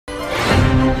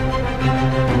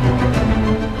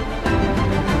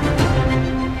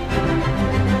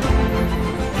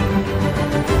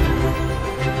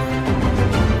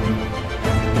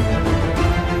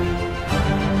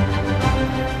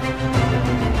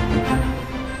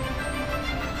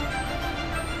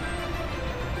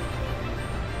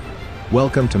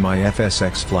Welcome to my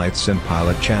FSX Flight Sim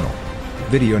Pilot channel.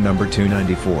 Video number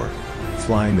 294.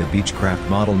 Flying the Beechcraft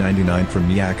Model 99 from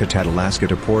Yakutat, Alaska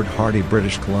to Port Hardy,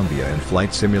 British Columbia in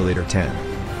Flight Simulator 10.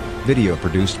 Video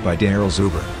produced by Daryl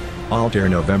Zuber. Altair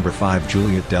November 5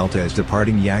 Juliet Delta is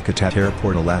departing Yakutat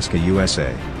Airport, Alaska,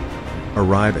 USA.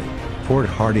 Arriving, Port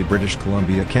Hardy, British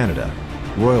Columbia, Canada.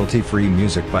 Royalty-free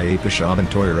music by Apish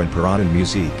Aventoyer and Paradan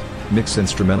Musique, Mix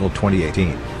Instrumental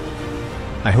 2018.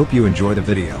 I hope you enjoy the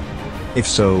video. If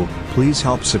so, please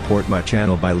help support my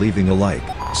channel by leaving a like,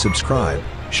 subscribe,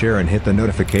 share and hit the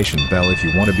notification bell if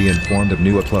you want to be informed of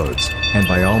new uploads, and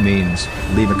by all means,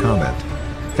 leave a comment.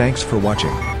 Thanks for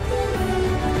watching.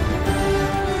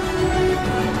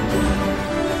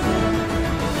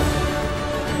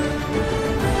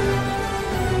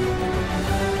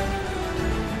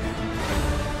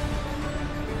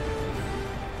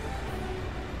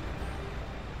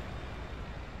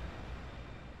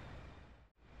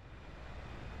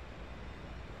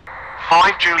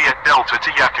 Juliet Delta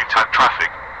to Yakutat Traffic.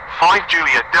 5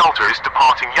 Juliet Delta is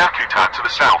departing Yakutat to the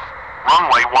south.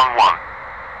 Runway 11.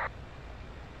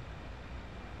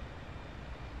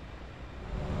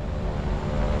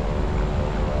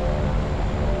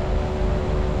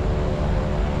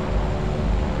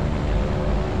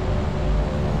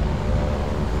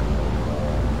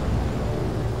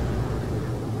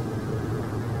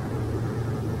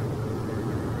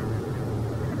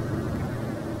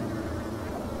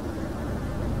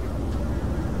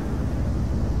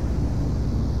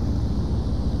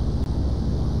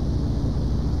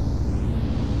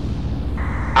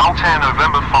 Altair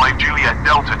November 5 Juliet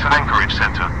Delta to Anchorage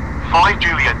Center. 5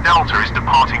 Juliet Delta is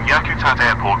departing Yakutat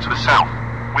Airport to the south,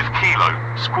 with Kilo,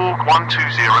 Squawk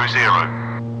 1200.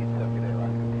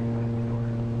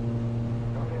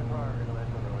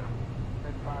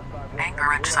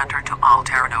 Anchorage Center to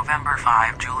Altair November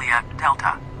 5 Juliet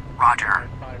Delta. Roger.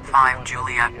 5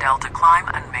 Juliet Delta climb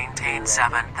and maintain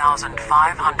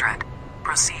 7,500.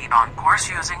 Proceed on course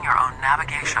using your own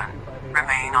navigation.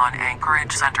 Remain on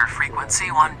Anchorage Center frequency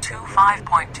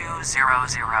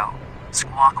 125.200.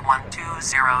 Squawk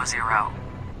 1200.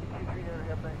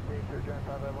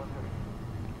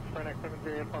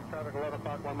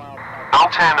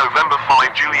 Altair November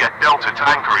 5 Juliet Delta to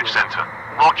Anchorage Center.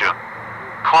 Roger.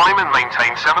 Climb and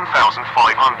maintain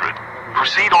 7,500.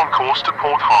 Proceed on course to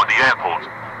Port Hardy Airport.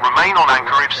 Remain on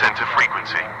Anchorage Center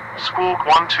frequency. Squawk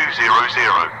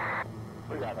 1200.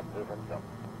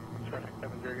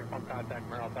 Contact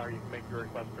Merrill Tower, you can make your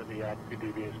request for the 2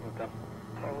 deviation with them.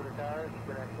 Over to towers,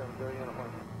 connect 70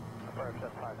 uniform. Approach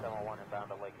 75711 inbound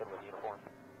to Lakewood with uniform.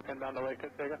 Inbound to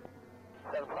Lakewood, Sega.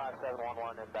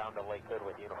 75711 inbound to Lakewood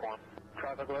with uniform.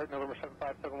 Traffic alert, November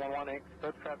 75711, Inc.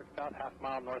 Approach traffic south, half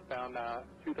mile northbound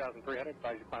 2,300.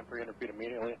 Advise you climb 300 feet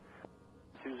immediately.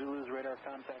 2 Zulu's radar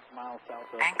contact mile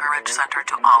south of... Anchorage Center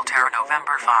to Altair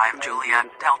November 5 Juliet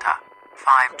Delta.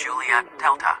 5 Juliet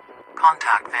Delta.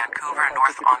 Contact Vancouver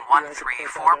North on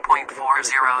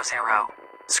 134.400.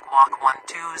 Squawk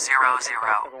 1200.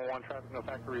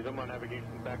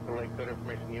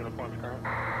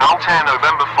 Altair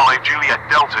November 5 Juliet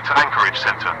Delta to Anchorage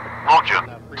Center. Roger.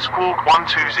 Squawk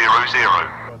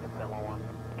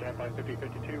 1200. Cap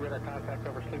 5052, radar contact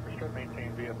over Sleeper Strip,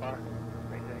 maintain VFR.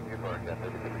 Maintaining VFR,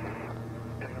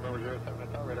 November 07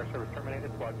 Hotel, radar service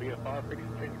terminated, squad VFR,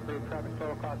 frequency change approved, traffic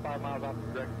total cost 5 miles off the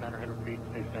direction, 900 feet,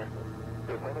 stationary.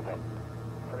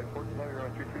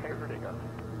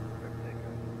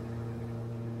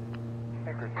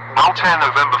 Altair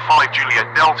November 5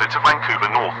 Juliet Delta to Vancouver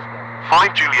North.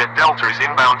 5 Juliet Delta is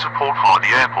inbound to Port Hardy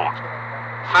Airport.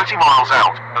 30 miles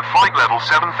out, at flight level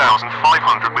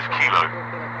 7,500 with Kilo.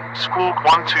 Squawk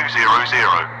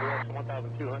 1200.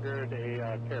 1,200, a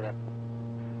caravan.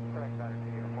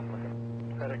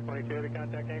 FedEx 22 to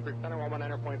contact Anchorage Center,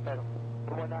 119.7.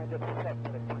 119, just FedEx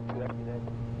 22 every day.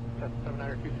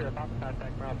 792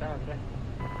 contact Merrill Tower today.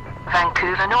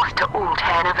 Vancouver North to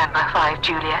Altair November 5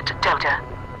 Juliet Delta.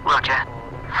 Roger.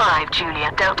 5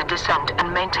 Juliet Delta descend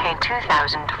and maintain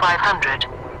 2,500.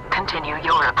 Continue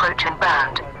your approach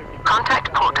inbound.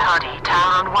 Contact Port Hardy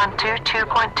Tower on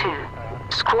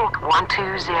 122.2. Squawk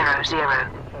 1200.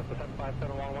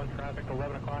 75711 traffic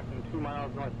 11 o'clock and 2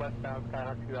 miles northwestbound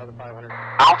Skyhawk 2,500.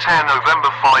 Altair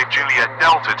November 5 Juliet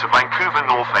Delta to Vancouver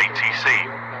North ATC.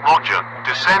 Roger.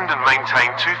 Descend and maintain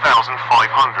 2,500.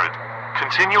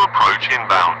 Continue approach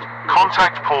inbound.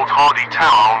 Contact Port Hardy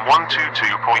Tower on 122.2.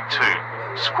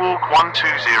 Squawk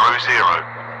 1200.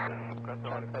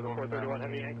 431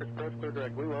 heavy anchor approach, clear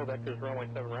direct blue low, vectors runway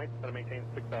 7 right, set to maintain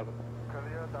 6,000.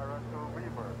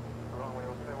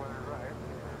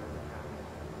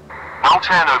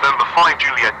 Altair November 5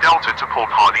 Juliet Delta to Port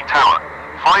Hardy Tower.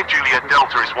 5 Juliet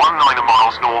Delta is 19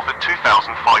 miles north at 2,500.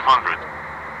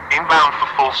 Inbound for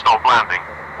full stop landing.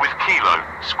 With Kilo,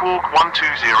 squawk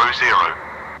 1200.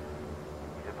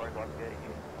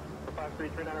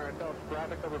 5339 ourselves,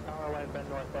 traffic over power line, bend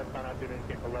northwest on altitude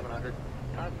indicates 1100.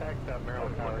 Contact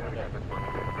Maryland Tower.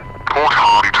 Port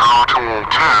Hardy Tower to all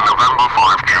 10 November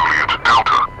 5 Juliet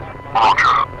Delta.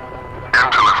 Roger.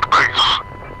 Enter left base.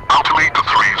 Altimeter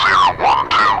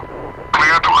 3012.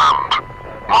 Clear to land.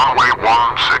 Runway 16.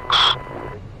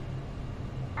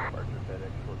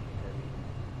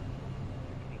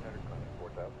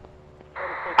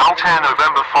 Altair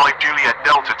November 5 Juliet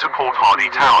Delta to Port Hardy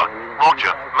Tower.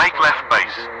 Roger. Make left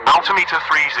base. Altimeter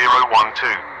 3012.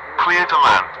 Clear to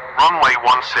land. Runway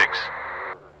 16.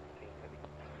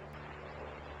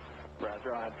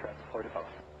 Roger, I have traffic 45.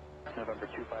 November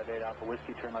 258 Alpha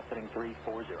Whiskey, turn left heading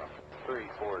 340.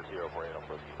 340 for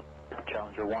Alpha Whiskey.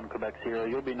 Challenger 1 Quebec Sierra,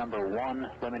 you'll be number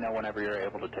 1. Let me know whenever you're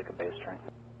able to take a base train.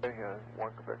 1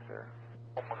 Quebec Sierra.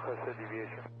 Requested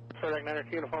deviation. Direct 9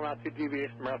 uniform altitude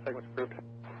deviation, Maryland segments approved.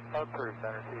 Approved,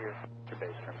 center to you. Your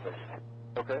base train, please.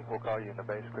 Okay, we'll call you in the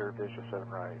base, clear visual 7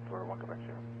 right for 1 Quebec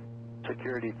Sierra.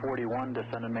 Security 41,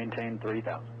 descend and maintain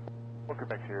 3000. 1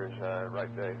 Quebec Sierra is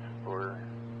right base for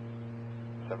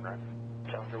 7 right.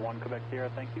 Challenger 1 Quebec Sierra,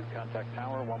 thank you. Contact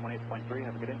tower 118.3,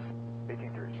 have a good day.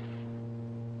 1830.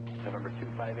 November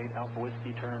 258 Alpha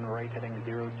Whiskey, turn right heading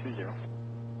 020.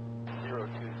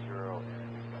 020